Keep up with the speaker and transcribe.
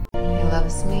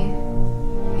loves me.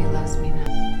 He loves me not.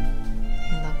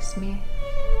 He loves me.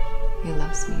 He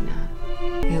loves me not.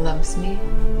 He loves me.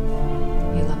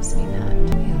 He loves me not.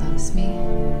 He loves me.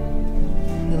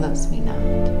 He loves me not.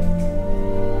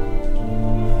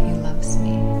 He loves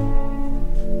me.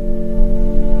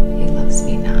 He loves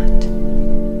me not.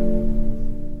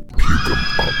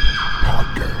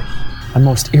 A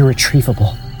most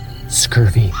irretrievable,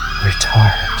 scurvy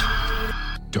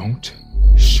retard. Don't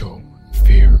show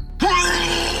fear.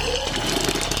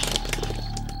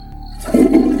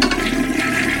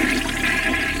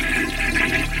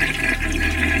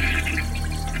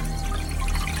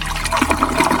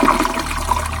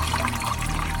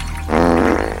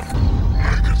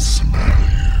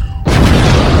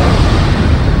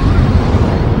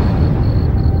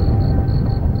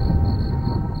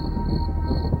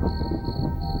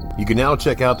 You can now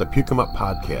check out the Puke 'Em Up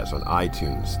podcast on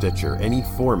iTunes, Stitcher, any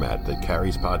format that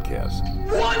carries podcasts.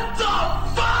 What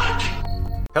the fuck?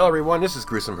 Hello everyone, this is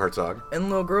Gruesome Herzog. And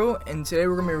Lil Gru, and today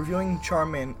we're going to be reviewing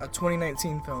Charman, a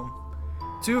 2019 film.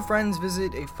 Two friends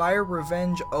visit a fire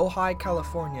revenge Ojai,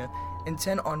 California,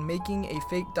 intent on making a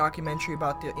fake documentary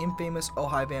about the infamous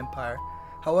Ojai vampire.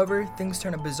 However, things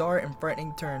turn a bizarre and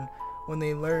frightening turn when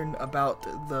they learn about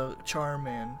the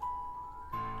Charman.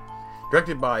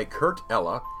 Directed by Kurt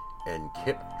Ella and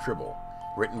Kip Tribble.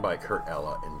 Written by Kurt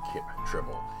Ella and Kip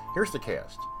Tribble. Here's the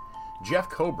cast. Jeff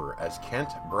Kober as Kent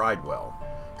Bridewell.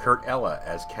 Kurt Ella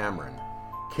as Cameron.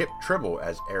 Kip Tribble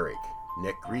as Eric.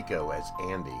 Nick Grieco as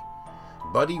Andy.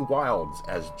 Buddy Wilds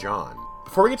as John.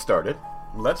 Before we get started,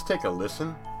 let's take a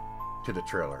listen to the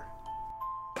trailer.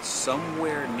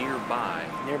 Somewhere nearby,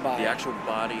 the actual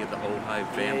body of the Ojai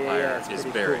vampire is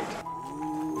buried.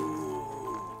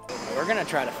 We're gonna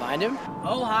try to find him.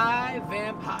 Ojai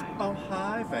vampire.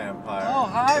 Ojai vampire.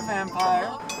 Ojai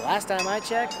vampire. Last time I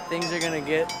checked, things are gonna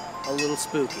get a little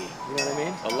spooky. You know what I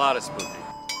mean? A lot of spooky.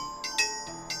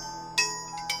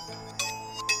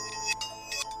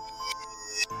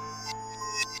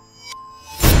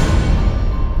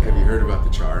 Have you heard about the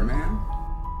Charman?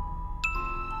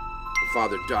 The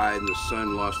father died and the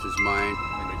son lost his mind.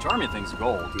 I mean, the Charman thing's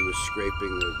gold. He was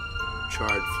scraping the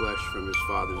charred flesh from his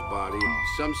father's body.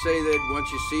 Some say that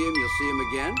once you see him, you'll see him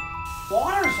again.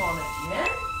 Water's on it, man.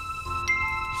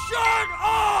 Shut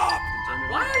up!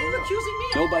 Why are you accusing me?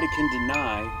 Nobody can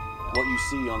deny what you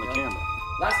see on the camera.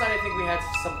 Last night I think we had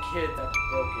some kid that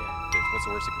broke in. What's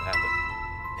the worst that could happen?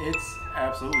 It's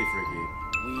absolutely freaky.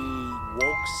 We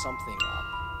woke something up.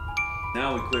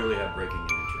 Now we clearly have breaking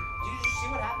and entry. Did you see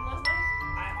what happened last night?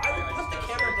 I would put the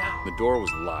camera down. The door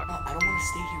was locked. I don't want to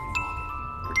stay here any longer.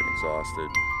 Freaking exhausted.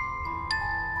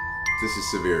 This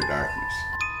is severe darkness.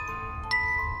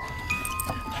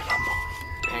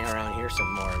 Hang around here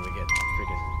some more and we get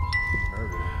freaking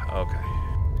murdered. Okay.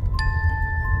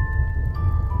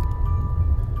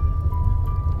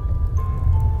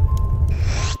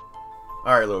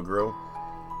 Alright, little girl.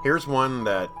 Here's one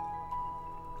that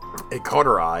it caught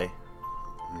her eye.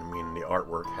 I mean, the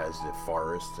artwork has the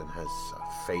forest and has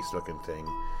a face-looking thing.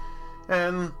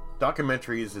 And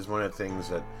documentaries is one of the things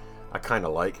that I kind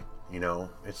of like. You know,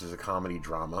 this is a comedy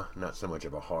drama, not so much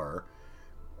of a horror.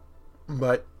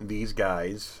 But these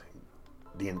guys,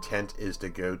 the intent is to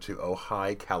go to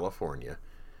Ojai, California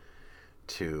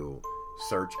to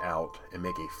search out and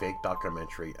make a fake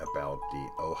documentary about the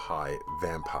Ojai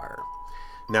vampire.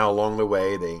 Now, along the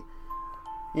way, they,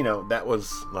 you know, that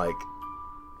was like,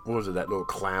 what was it, that little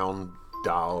clown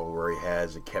doll where he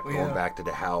has, it kept going back to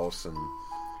the house,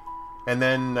 and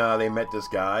then they met this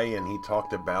guy, and he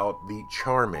talked about the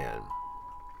Charman.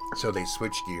 So they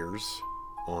switched gears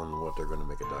on what they're going to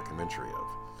make a documentary of.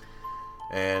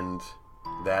 And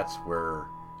that's where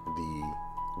the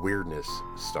weirdness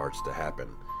starts to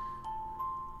happen.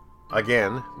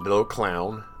 Again, the little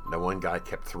clown, the one guy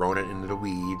kept throwing it into the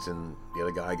weeds, and the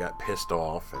other guy got pissed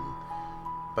off.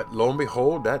 But lo and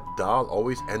behold, that doll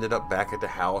always ended up back at the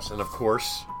house, and of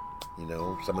course, you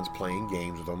know, someone's playing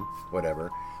games with them,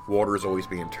 whatever. Water is always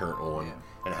being turned on,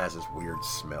 and it has this weird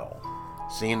smell.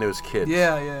 Seeing those kids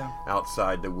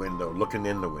outside the window, looking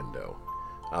in the window.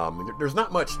 There's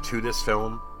not much to this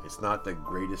film. It's not the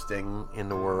greatest thing in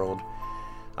the world.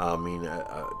 I mean,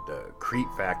 the creep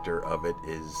factor of it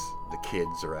is the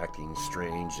kids are acting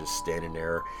strange, just standing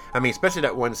there. I mean, especially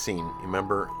that one scene.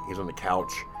 Remember, he's on the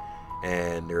couch,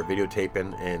 and they're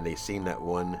videotaping, and they seen that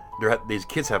one. These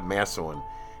kids have masks on,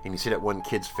 and you see that one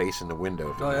kid's face in the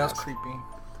window. Oh, that's creepy.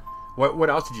 What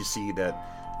else did you see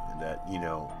that you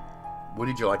know? What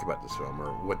did you like about this film,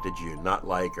 or what did you not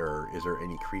like, or is there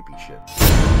any creepy shit?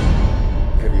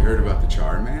 Have you heard about the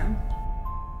Charman?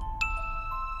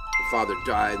 The father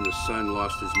died and the son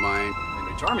lost his mind. And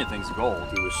the Charmian thing's gold.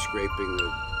 He was scraping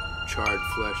the charred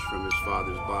flesh from his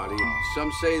father's body.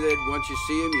 Some say that once you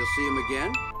see him, you'll see him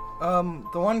again.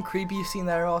 The one creepy scene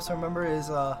that I also remember is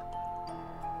the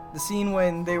scene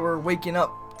when they were waking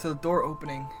up to the door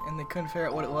opening and they couldn't figure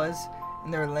out what it was,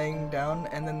 and they were laying down,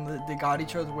 and then they got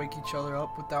each other to wake each other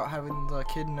up without having the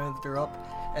kid know that they're up.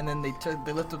 And then they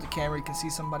lift up the camera, you can see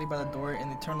somebody by the door,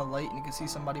 and they turn the light and you can see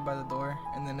somebody by the door,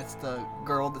 and then it's the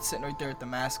girl that's sitting right there with the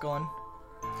mask on.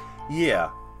 Yeah,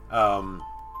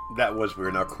 that was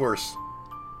weird. Now, of course,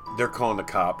 they're calling the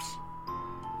cops,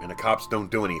 and the cops don't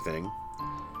do anything.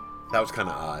 That was kind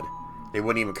of odd. They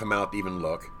wouldn't even come out to even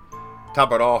look.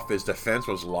 Top it off is the fence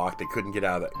was locked. They couldn't get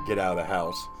out of the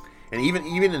house. And even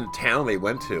in the town they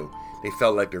went to, they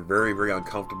felt like they're very, very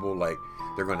uncomfortable, like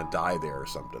they're going to die there or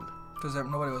something. Because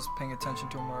nobody was paying attention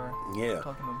to him or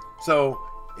talking to him. So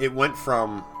it went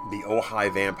from the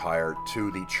Ojai vampire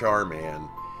to the Charman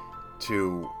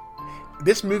to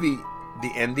this movie.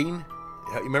 The ending.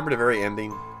 You remember the very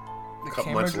ending? A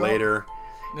couple months later.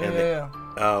 Yeah.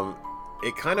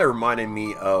 It kind of reminded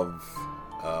me of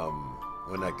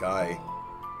when that guy.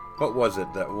 What was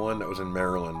it? That one that was in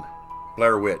Maryland,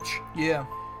 Blair Witch. Yeah.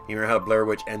 You remember how Blair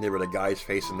Witch ended with the guys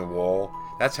facing the wall?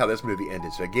 That's how this movie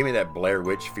ended. So it gave me that Blair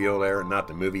Witch feel there, not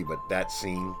the movie, but that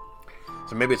scene.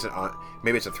 So maybe it's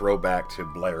a throwback to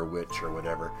Blair Witch or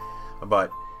whatever.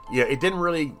 But yeah, it didn't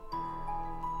really.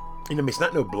 You know, it's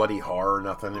not no bloody horror or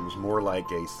nothing. It was more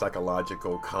like a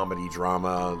psychological comedy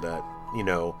drama that, you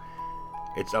know,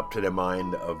 it's up to the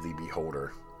mind of the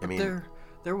beholder. I mean,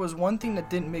 there was one thing that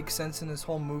didn't make sense in this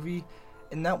whole movie,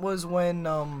 and that was when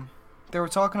they were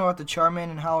talking about the Charman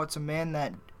and how it's a man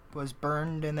that was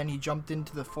burned and then he jumped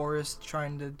into the forest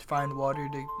trying to find water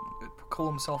to cool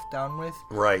himself down with.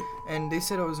 Right. And they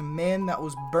said it was a man that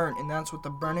was burnt, and that's what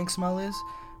the burning smell is.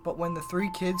 But when the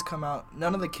 3 kids come out,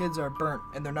 none of the kids are burnt,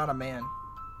 and they're not a man.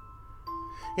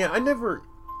 Yeah, I never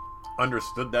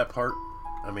understood that part.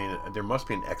 I mean, there must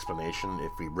be an explanation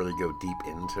if we really go deep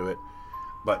into it.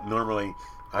 But normally,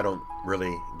 I don't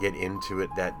really get into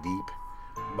it that deep.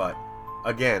 But,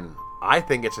 again, I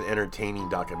think it's an entertaining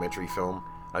documentary film.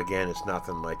 Again, it's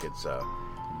nothing like it's a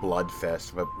blood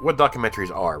fest. But what documentaries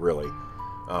are, really.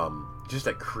 Just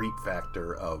that creep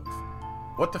factor of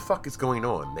what the fuck is going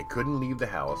on? They couldn't leave the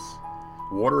house.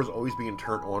 Water was always being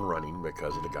turned on running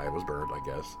because the guy was burned, I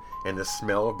guess. And the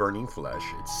smell of burning flesh,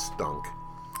 it stunk.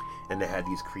 And they had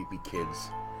these creepy kids,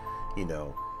 you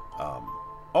know.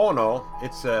 All in all,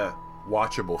 it's a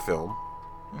watchable film.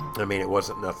 I mean, it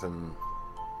wasn't nothing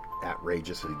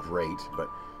outrageously great, but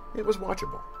it was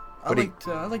watchable. I like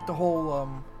the whole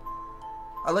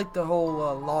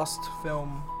Lost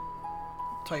film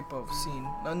type of scene.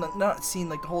 Not scene,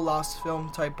 like the whole Lost film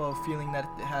type of feeling that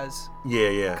it has.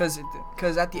 Yeah.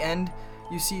 Because at the end,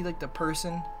 you see like the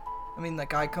person. I mean, that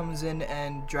guy comes in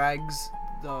and drags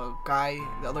the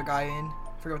other guy in. I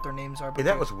forget what their names are. But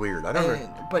that was weird.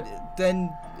 But then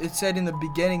it said in the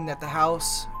beginning that the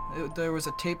house, there was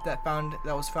a tape that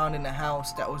was found in the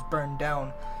house that was burned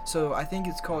down. So I think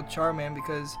it's called Charman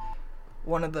because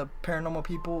one of the paranormal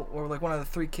people, or like one of the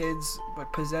 3 kids,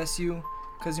 like possess you.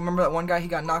 Because you remember that one guy, he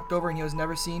got knocked over and he was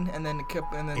never seen, and then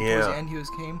towards the end he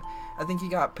came. I think he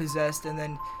got possessed, and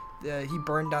then he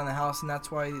burned down the house, and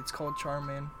that's why it's called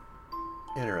Charman.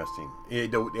 Interesting.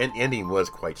 The ending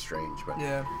was quite strange, but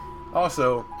yeah.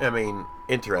 Also, I mean,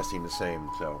 interesting the same.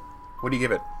 So, what do you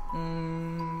give it?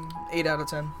 8 out of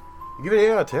 10. You give it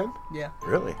 8 out of 10? Yeah.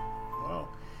 Really? Wow.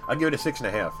 I'd give it a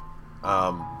 6.5.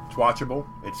 It's watchable.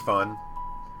 It's fun.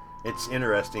 It's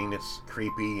interesting. It's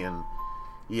creepy, and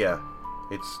yeah,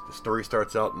 the story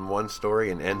starts out in one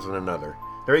story and ends in another.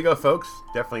 There you go, folks.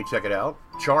 Definitely check it out.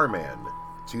 Charman,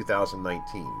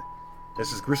 2019.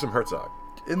 This is Gruesome Herzog.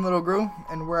 In Little Gru,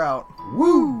 and we're out.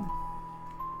 Woo!